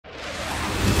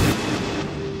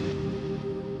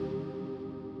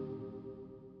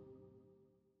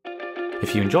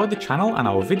If you enjoyed the channel and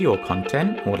our video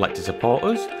content and would like to support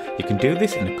us, you can do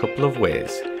this in a couple of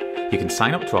ways. You can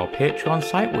sign up to our Patreon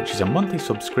site, which is a monthly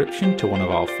subscription to one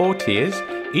of our 4 tiers,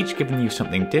 each giving you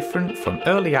something different from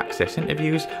early access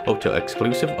interviews up to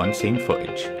exclusive unseen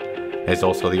footage. There's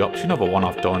also the option of a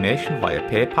one-off donation via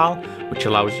PayPal, which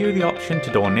allows you the option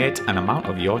to donate an amount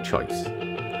of your choice.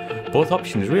 Both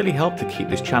options really help to keep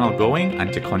this channel going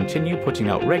and to continue putting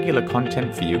out regular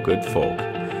content for you good folk.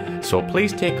 So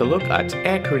please take a look at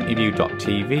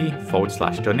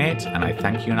aircrewinterview.tv/donate, and I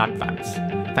thank you in advance.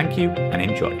 Thank you and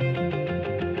enjoy.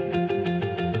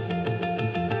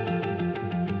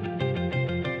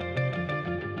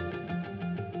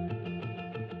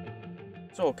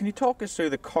 So can you talk us through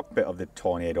the cockpit of the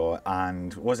Tornado,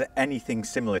 and was it anything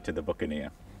similar to the Buccaneer?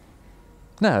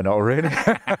 No, not really.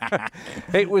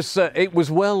 It was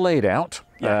well laid out,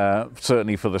 Yeah.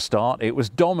 certainly for the start. It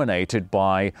was dominated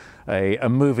by a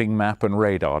moving map and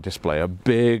radar display, a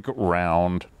big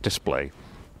round display.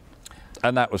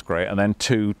 And that was great. And then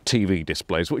 2 TV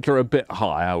displays, which are a bit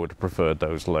high. I would have preferred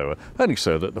those lower, only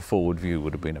so that the forward view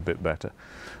would have been a bit better.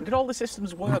 Did all the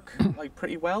systems work like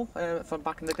pretty well from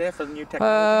back in the day for the new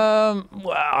technology?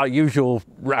 Well, our usual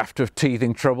raft of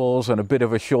teething troubles and a bit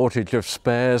of a shortage of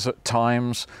spares at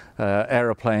times.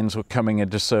 Aeroplanes were coming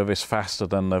into service faster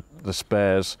than the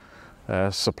spares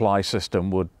supply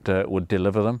system would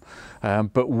deliver them.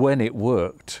 But when it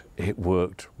worked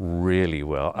really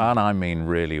well, and I mean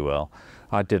really well.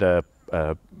 I did a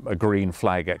green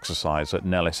flag exercise at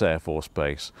Nellis Air Force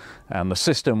Base, and the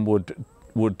system would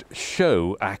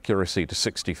show accuracy to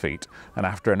 60 feet, and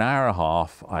after an hour and a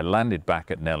half I landed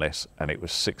back at Nellis and it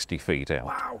was 60 feet out.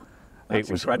 Wow, that's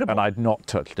it was incredible. And I'd not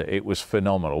touched it. It was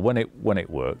phenomenal when it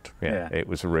worked. Yeah. It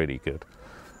was really good.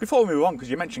 Before we move on,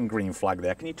 because you mentioned green flag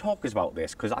there, can you talk us about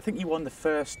this? Because I think you won the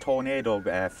first Tornado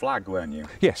flag, weren't you?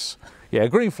 Yes. Yeah,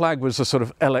 green flag was a sort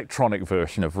of electronic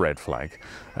version of red flag.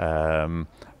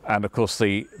 And of course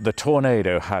the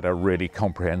Tornado had a really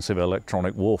comprehensive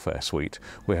electronic warfare suite.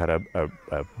 We had a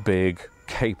big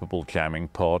capable jamming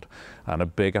pod and a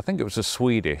big, I think it was a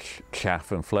Swedish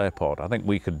chaff and flare pod. I think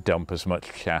we could dump as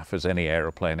much chaff as any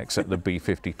aeroplane except the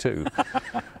B-52.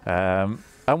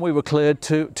 And we were cleared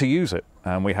to use it.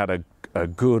 And we had a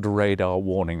good radar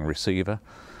warning receiver.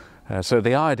 So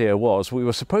the idea was we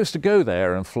were supposed to go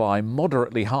there and fly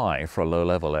moderately high for a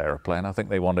low-level aeroplane. I think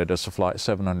they wanted us to fly at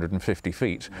 750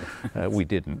 feet. We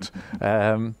didn't.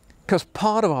 Because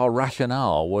part of our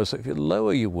rationale was that the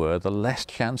lower you were, the less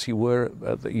chance you were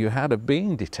that you had of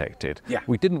being detected. Yeah.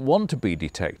 We didn't want to be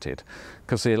detected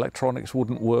because the electronics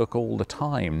wouldn't work all the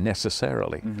time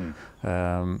necessarily.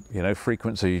 Mm-hmm. You know,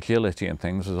 frequency agility and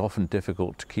things was often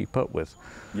difficult to keep up with.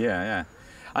 Yeah, yeah.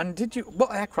 And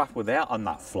what aircraft were there on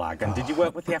that flag? And did you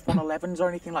work with the F-111s or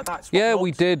anything like that? Yeah,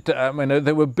 we did. I mean,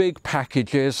 there were big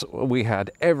packages. We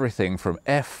had everything from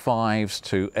F-5s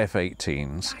to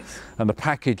F-18s. Nice. And the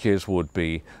packages would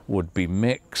be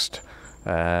mixed.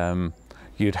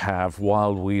 You'd have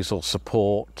Wild Weasel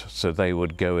support, so they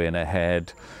would go in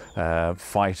ahead,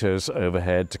 fighters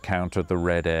overhead to counter the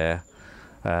red air.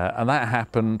 And that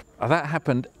happened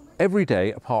every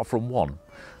day apart from one.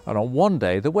 And on one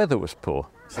day, the weather was poor.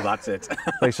 So that's it.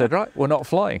 They said, right, we're not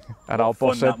flying. And our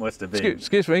boss said, that must have been.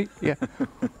 Excuse me, yeah,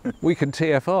 we can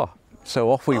TFR.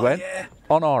 So off we went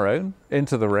on our own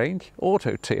into the range,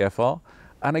 auto TFR.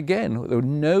 And again, there were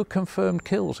no confirmed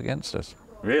kills against us.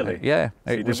 Really? Yeah,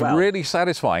 so it was really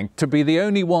satisfying to be the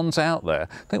only ones out there.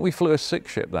 I think we flew a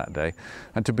 6-ship that day.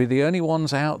 And to be the only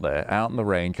ones out there, out in the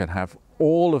range, and have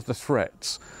all of the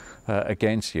threats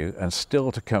against you, and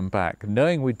still to come back,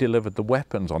 knowing we delivered the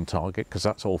weapons on target, because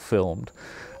that's all filmed,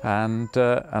 and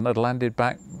had landed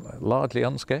back largely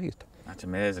unscathed. That's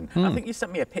amazing. I think you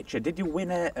sent me a picture. Did you win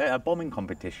a bombing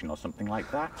competition or something like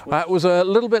that? That was a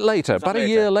little bit later, about a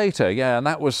year later, yeah, and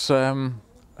that was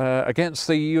against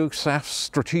the USAF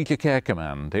Strategic Air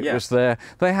Command. It was they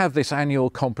have this annual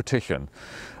competition.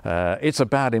 It's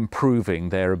about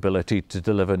improving their ability to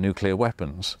deliver nuclear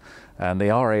weapons. And the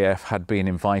RAF had been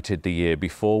invited the year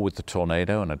before with the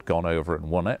Tornado and had gone over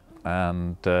and won it.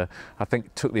 And I think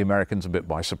it took the Americans a bit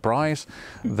by surprise.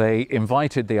 They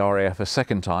invited the RAF a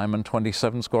second time, and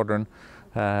 27 Squadron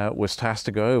was tasked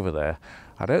to go over there.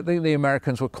 I don't think the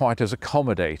Americans were quite as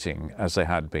accommodating as they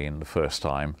had been the first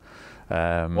time.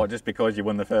 What, just because you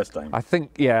won the first time? I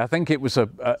think it was a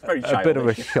bit of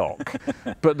a shock.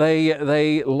 But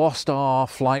they lost our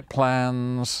flight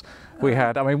plans. We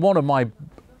had, I mean, one of my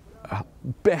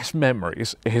best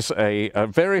memories is a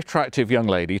very attractive young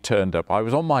lady turned up. I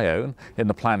was on my own in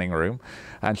the planning room,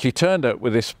 and she turned up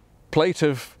with this plate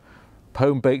of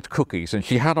home-baked cookies, and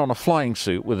she had on a flying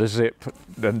suit with a zip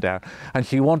done down, and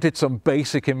she wanted some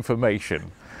basic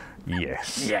information.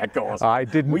 Yes. Yeah, of course. I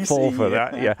didn't fall for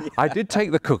that. Yeah. I did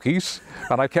take the cookies,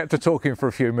 and I kept her talking for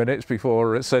a few minutes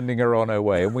before sending her on her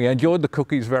way, and we enjoyed the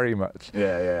cookies very much.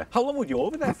 Yeah, yeah. How long were you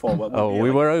over there for?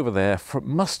 We were over there for,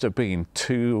 must have been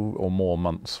 2 or more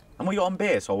months. And were you on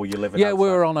base, or were you living Yeah, outside? we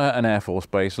were on an Air Force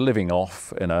base, living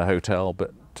off in a hotel,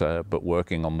 but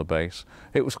working on the base.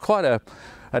 It was quite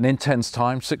an intense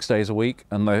time, 6 days a week,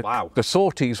 and the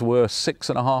sorties were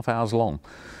 6.5 hours long.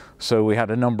 So we had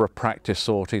a number of practice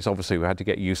sorties. Obviously, we had to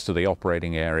get used to the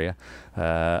operating area,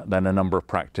 then a number of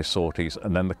practice sorties,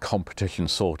 and then the competition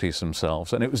sorties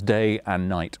themselves. And it was day and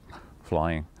night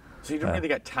flying. So you didn't really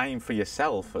get time for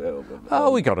yourself?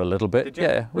 Oh, we got a little bit. Did you?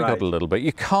 Yeah, we got a little bit.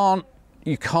 You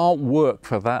can't work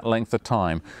for that length of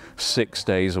time 6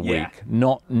 days a week,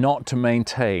 not to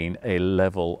maintain a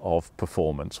level of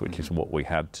performance, which is what we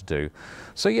had to do.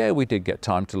 So yeah, we did get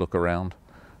time to look around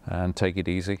and take it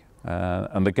easy.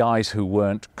 And the guys who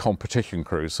weren't competition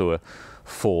crews, so were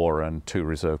 4 and 2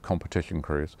 reserve competition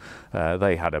crews,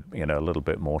 they had a little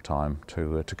bit more time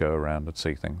to go around and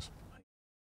see things.